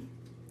happy.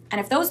 And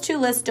if those two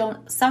lists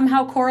don't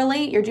somehow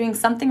correlate, you're doing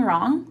something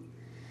wrong.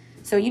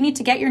 So you need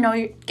to get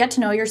to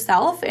know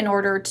yourself in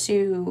order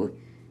to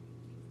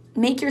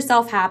make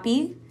yourself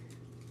happy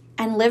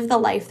and live the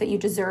life that you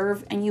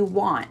deserve and you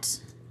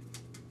want.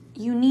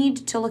 You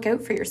need to look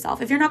out for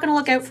yourself. If you're not going to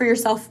look out for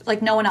yourself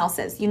like no one else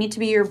is, you need to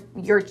be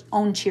your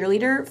own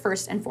cheerleader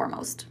first and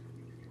foremost.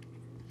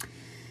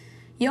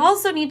 You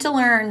also need to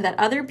learn that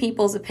other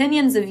people's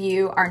opinions of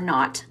you are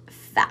not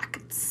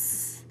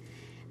facts.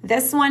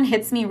 This one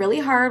hits me really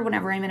hard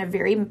whenever I'm in a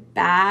very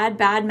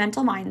bad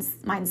mental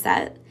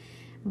mindset.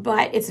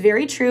 But it's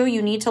very true.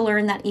 You need to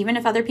learn that even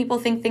if other people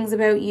think things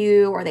about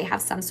you or they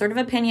have some sort of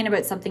opinion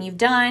about something you've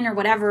done or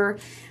whatever,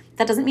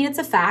 that doesn't mean it's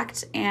a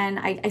fact. And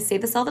I say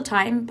this all the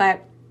time,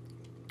 but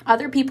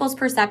other people's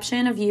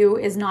perception of you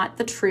is not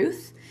the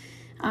truth.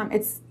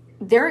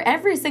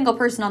 Every single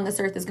person on this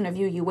earth is going to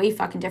view you way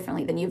fucking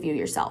differently than you view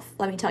yourself.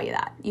 Let me tell you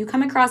that. You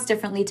come across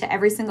differently to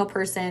every single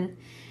person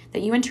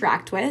that you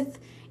interact with.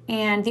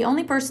 And the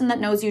only person that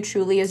knows you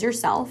truly is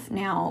yourself.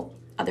 Now,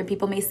 other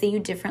people may see you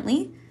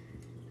differently.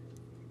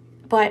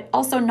 But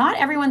also, not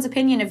everyone's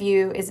opinion of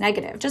you is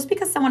negative. Just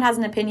because someone has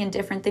an opinion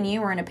different than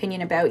you or an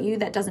opinion about you,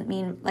 that doesn't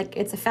mean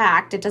it's a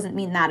fact. It doesn't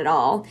mean that at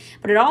all.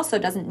 But it also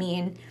doesn't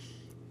mean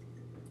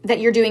that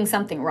you're doing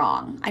something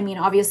wrong. I mean,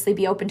 obviously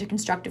be open to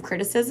constructive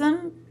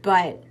criticism,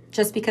 but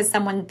just because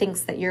someone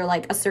thinks that you're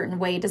a certain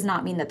way does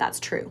not mean that that's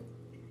true.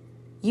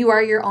 You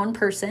are your own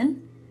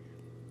person,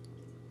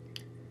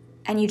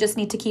 and you just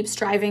need to keep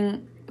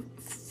striving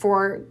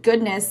for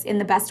goodness in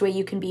the best way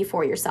you can be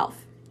for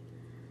yourself.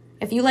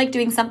 If you like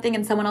doing something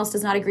and someone else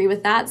does not agree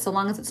with that, so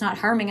long as it's not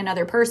harming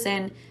another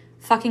person,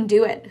 fucking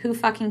do it. Who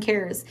fucking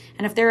cares?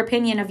 And if their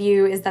opinion of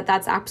you is that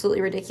that's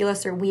absolutely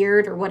ridiculous or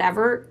weird or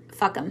whatever,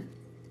 fuck them.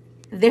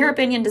 Their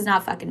opinion does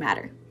not fucking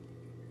matter.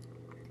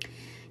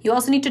 You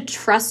also need to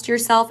trust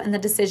yourself and the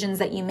decisions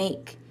that you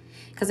make.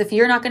 Because if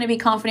you're not going to be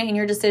confident in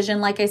your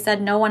decision, like I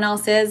said, no one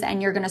else is,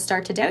 and you're going to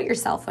start to doubt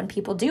yourself when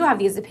people do have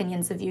these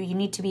opinions of you. You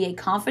need to be a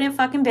confident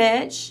fucking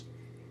bitch.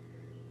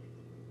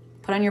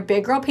 Put on your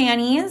big girl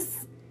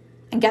panties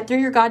and get through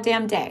your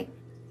goddamn day.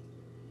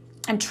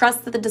 And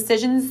trust that the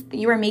decisions that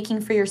you are making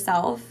for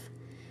yourself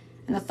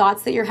and the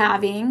thoughts that you're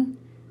having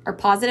are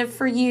positive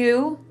for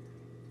you.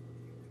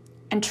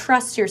 And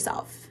trust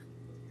yourself.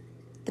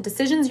 The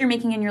decisions you're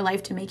making in your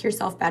life to make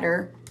yourself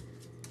better,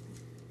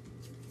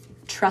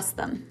 trust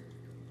them.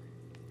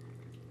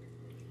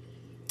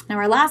 Now,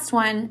 our last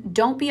one,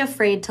 don't be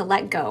afraid to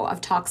let go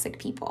of toxic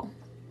people.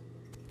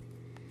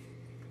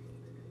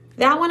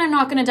 That one I'm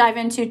not going to dive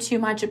into too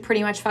much. It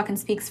pretty much fucking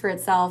speaks for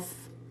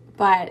itself.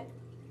 But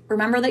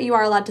remember that you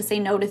are allowed to say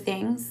no to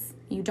things.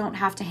 You don't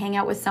have to hang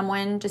out with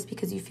someone just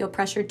because you feel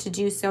pressured to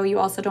do so. You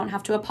also don't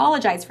have to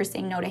apologize for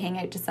saying no to hang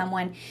out to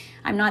someone.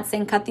 I'm not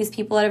saying cut these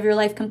people out of your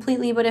life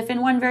completely, but if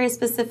in one very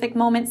specific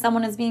moment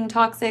someone is being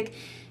toxic,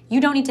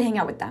 you don't need to hang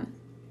out with them.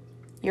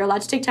 You're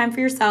allowed to take time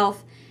for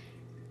yourself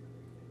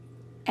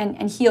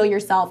and heal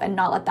yourself and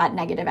not let that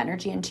negative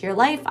energy into your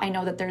life. I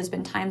know that there's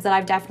been times that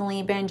I've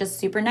definitely been just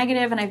super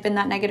negative and I've been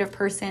that negative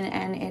person,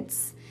 and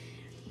it's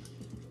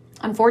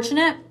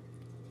unfortunate.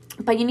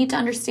 But you need to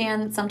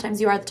understand that sometimes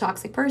you are the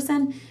toxic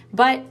person.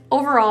 But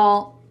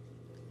overall,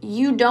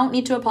 you don't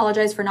need to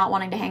apologize for not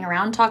wanting to hang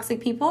around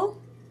toxic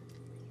people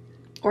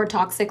or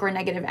toxic or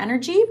negative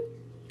energy.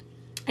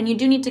 And you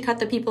do need to cut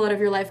the people out of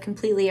your life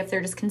completely if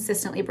they're just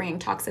consistently bringing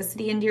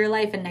toxicity into your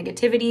life and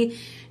negativity.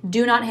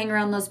 Do not hang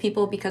around those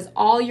people, because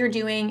all you're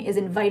doing is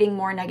inviting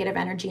more negative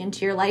energy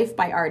into your life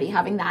by already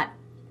having that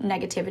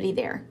negativity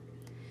there.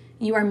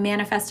 You are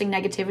manifesting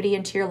negativity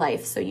into your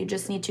life. So you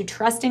just need to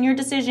trust in your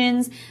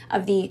decisions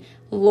of the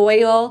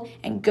loyal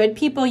and good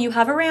people you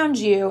have around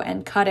you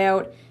and cut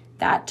out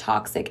that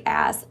toxic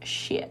ass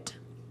shit.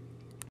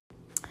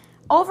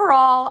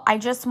 Overall, I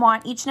just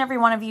want each and every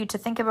one of you to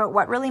think about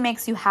what really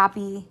makes you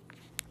happy.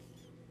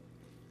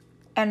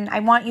 And I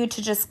want you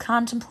to just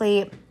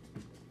contemplate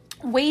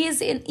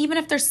ways, even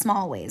if they're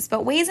small ways,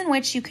 but ways in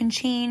which you can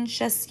change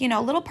just,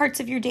 little parts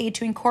of your day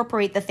to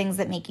incorporate the things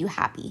that make you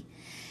happy.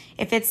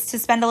 If it's to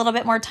spend a little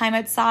bit more time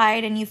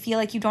outside and you feel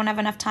like you don't have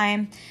enough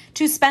time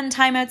to spend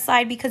time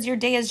outside because your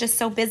day is just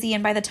so busy,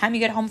 and by the time you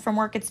get home from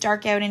work, it's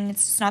dark out and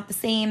it's just not the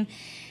same.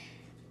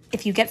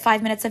 If you get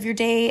 5 minutes of your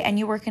day and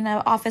you work in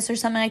an office or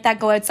something like that,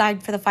 go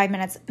outside for the 5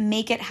 minutes.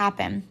 Make it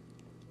happen.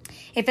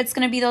 If it's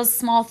going to be those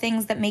small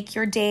things that make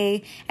your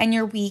day and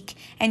your week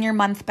and your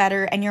month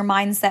better and your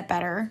mindset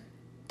better,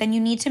 then you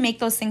need to make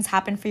those things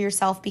happen for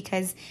yourself,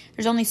 because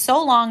there's only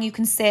so long you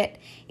can sit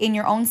in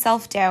your own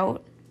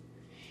self-doubt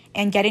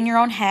and get in your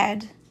own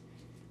head.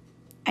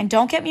 And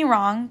don't get me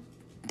wrong,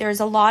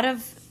 there's a lot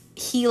of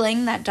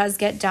healing that does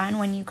get done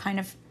when you kind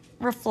of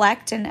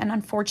reflect, and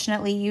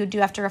unfortunately you do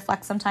have to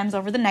reflect sometimes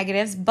over the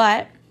negatives,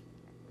 but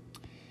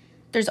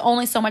there's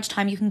only so much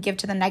time you can give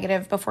to the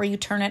negative before you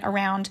turn it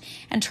around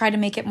and try to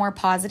make it more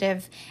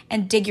positive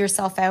and dig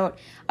yourself out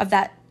of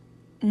that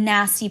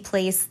nasty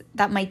place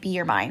that might be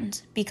your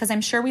mind. Because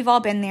I'm sure we've all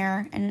been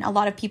there, and a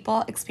lot of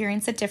people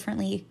experience it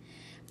differently,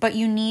 but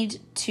you need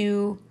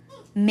to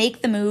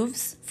make the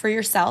moves for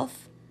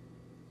yourself.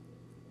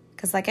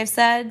 Because like I've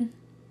said,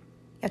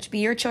 you have to be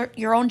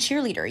your own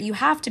cheerleader. You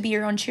have to be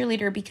your own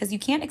cheerleader, because you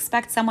can't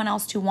expect someone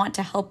else to want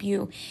to help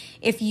you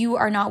if you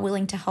are not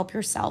willing to help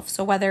yourself.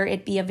 So whether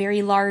it be a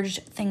very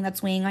large thing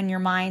that's weighing on your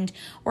mind,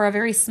 or a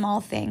very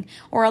small thing,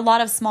 or a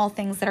lot of small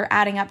things that are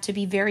adding up to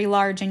be very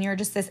large, and you're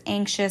just this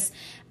anxious,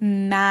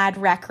 mad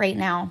wreck right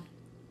now,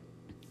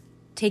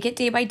 take it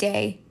day by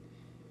day.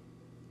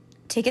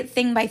 Take it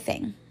thing by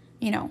thing,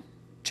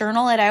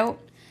 journal it out.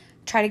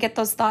 Try to get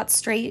those thoughts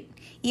straight.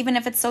 Even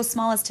if it's so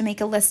small as to make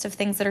a list of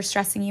things that are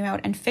stressing you out,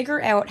 and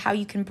figure out how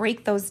you can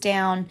break those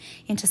down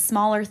into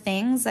smaller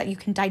things that you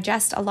can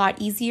digest a lot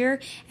easier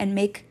and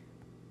make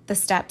the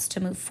steps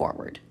to move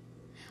forward.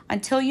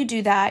 Until you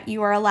do that,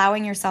 you are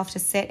allowing yourself to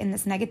sit in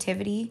this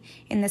negativity,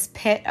 in this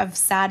pit of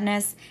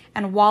sadness,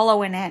 and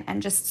wallow in it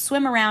and just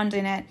swim around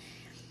in it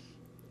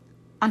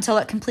until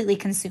it completely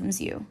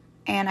consumes you.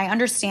 And I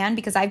understand,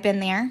 because I've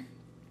been there.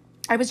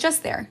 I was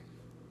just there.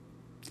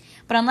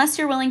 But unless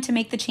you're willing to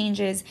make the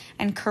changes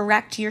and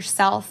correct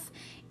yourself,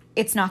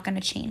 it's not going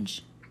to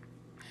change.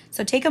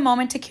 So take a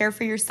moment to care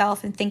for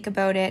yourself and think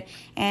about it,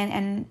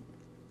 and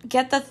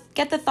get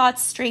the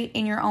thoughts straight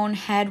in your own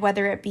head,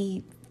 whether it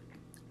be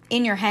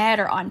in your head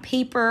or on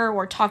paper,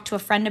 or talk to a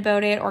friend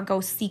about it, or go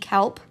seek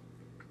help.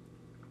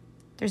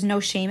 There's no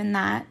shame in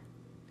that.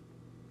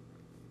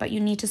 But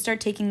you need to start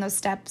taking those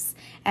steps.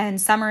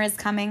 And summer is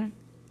coming.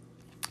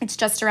 It's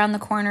just around the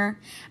corner.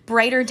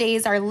 Brighter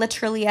days are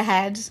literally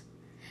ahead.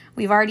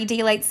 We've already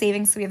daylight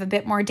saving, so we have a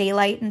bit more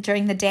daylight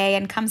during the day.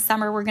 And come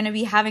summer, we're going to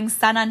be having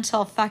sun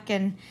until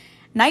fucking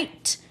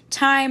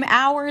nighttime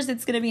hours.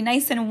 It's going to be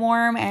nice and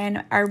warm,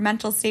 and our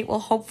mental state will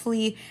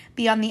hopefully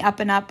be on the up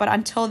and up. But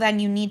until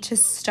then, you need to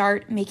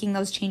start making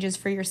those changes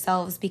for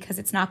yourselves, because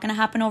it's not going to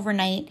happen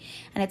overnight,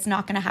 and it's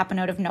not going to happen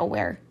out of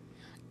nowhere.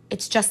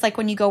 It's just like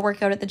when you go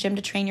work out at the gym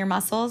to train your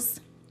muscles.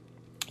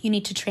 You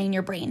need to train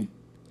your brain.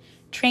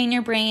 Train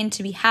your brain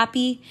to be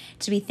happy,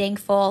 to be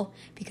thankful,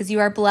 because you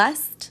are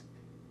blessed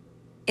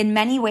in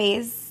many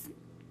ways.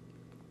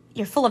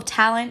 You're full of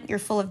talent, you're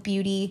full of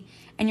beauty,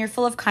 and you're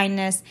full of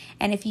kindness.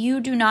 And if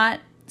you do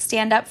not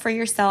stand up for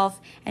yourself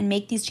and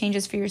make these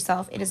changes for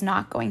yourself, it is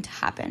not going to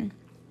happen.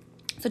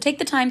 So take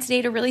the time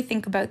today to really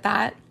think about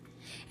that.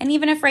 And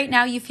even if right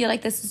now you feel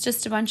like this is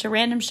just a bunch of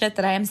random shit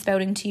that I am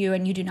spouting to you,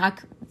 and you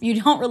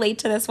don't relate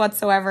to this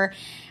whatsoever,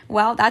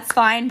 well, that's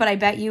fine. But I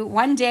bet you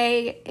one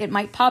day it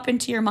might pop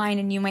into your mind,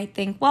 and you might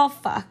think, well,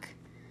 fuck.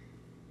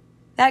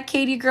 That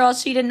Katie girl,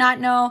 she did not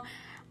know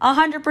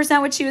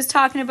 100% what she was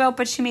talking about,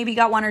 but she maybe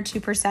got 1 or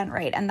 2%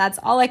 right. And that's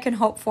all I can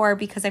hope for,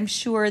 because I'm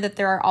sure that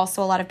there are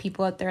also a lot of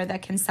people out there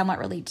that can somewhat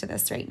relate to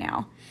this right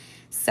now.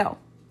 So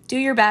do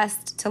your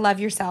best to love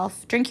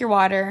yourself, drink your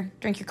water,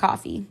 drink your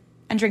coffee,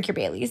 and drink your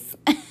Baileys.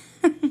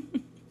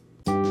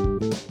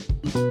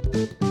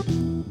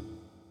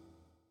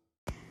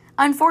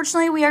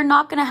 Unfortunately, we are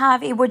not going to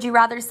have a Would You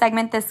Rather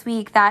segment this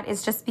week. That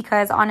is just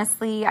because,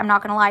 honestly, I'm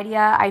not going to lie to you,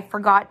 I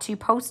forgot to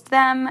post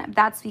them.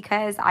 That's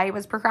because I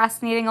was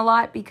procrastinating a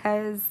lot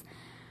because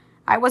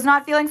I was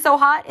not feeling so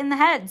hot in the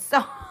head.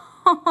 So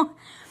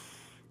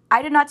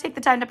I did not take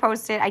the time to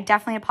post it. I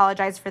definitely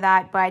apologize for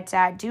that. But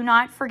do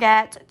not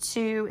forget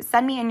to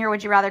send me in your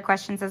Would You Rather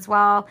questions as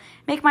well.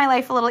 Make my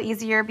life a little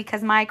easier,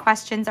 because my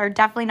questions are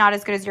definitely not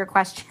as good as your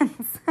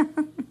questions.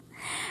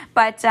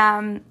 But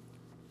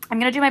I'm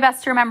going to do my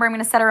best to remember. I'm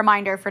going to set a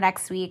reminder for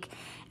next week,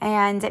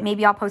 and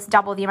maybe I'll post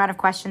double the amount of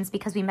questions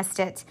because we missed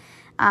it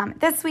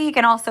this week.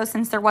 And also,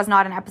 since there was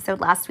not an episode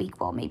last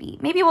week, well, maybe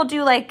we'll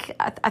do like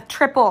a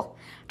triple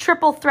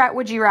threat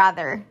Would You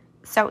Rather.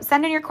 So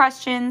send in your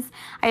questions.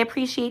 I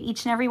appreciate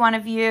each and every one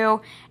of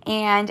you,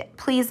 and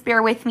please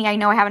bear with me. I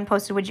know I haven't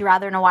posted Would You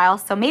Rather in a while,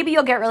 so maybe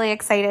you'll get really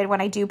excited when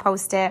I do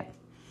post it,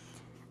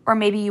 or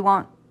maybe you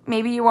won't.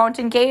 Maybe you won't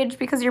engage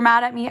because you're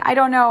mad at me. I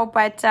don't know,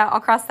 but I'll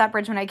cross that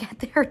bridge when I get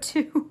there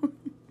too.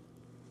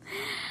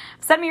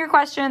 Send me your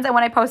questions, and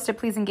when I post it,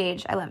 please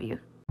engage. I love you.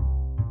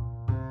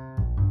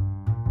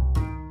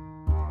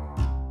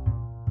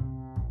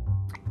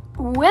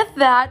 With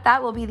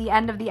that will be the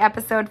end of the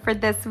episode for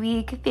this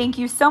week. Thank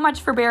you so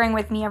much for bearing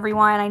with me,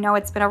 everyone. I know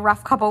it's been a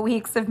rough couple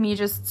weeks of me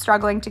just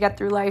struggling to get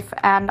through life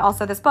and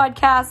also this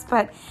podcast,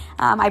 but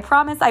I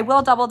promise I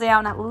will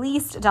at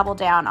least double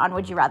down on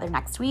Would You Rather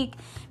next week,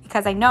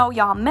 because I know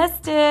y'all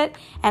missed it,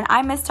 and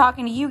I miss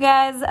talking to you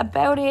guys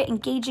about it,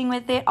 engaging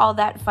with it, all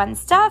that fun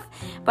stuff.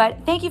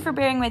 But thank you for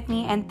bearing with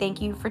me, and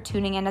thank you for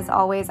tuning in as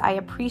always. I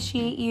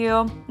appreciate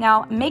you.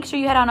 Now, make sure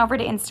you head on over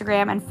to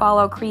Instagram and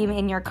follow Cream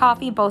in Your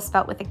Coffee, both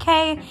spelled with a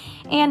K.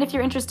 And if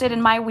you're interested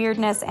in my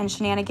weirdness and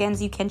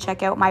shenanigans, you can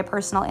check out my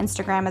personal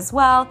Instagram as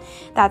well.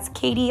 That's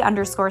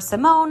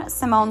Katie_Simone,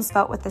 Simone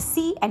spelled with a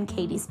C, and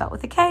Katie spelled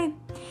with a K.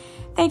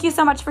 Thank you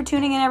so much for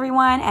tuning in,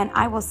 everyone, and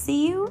I will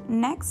see you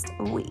next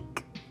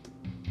week.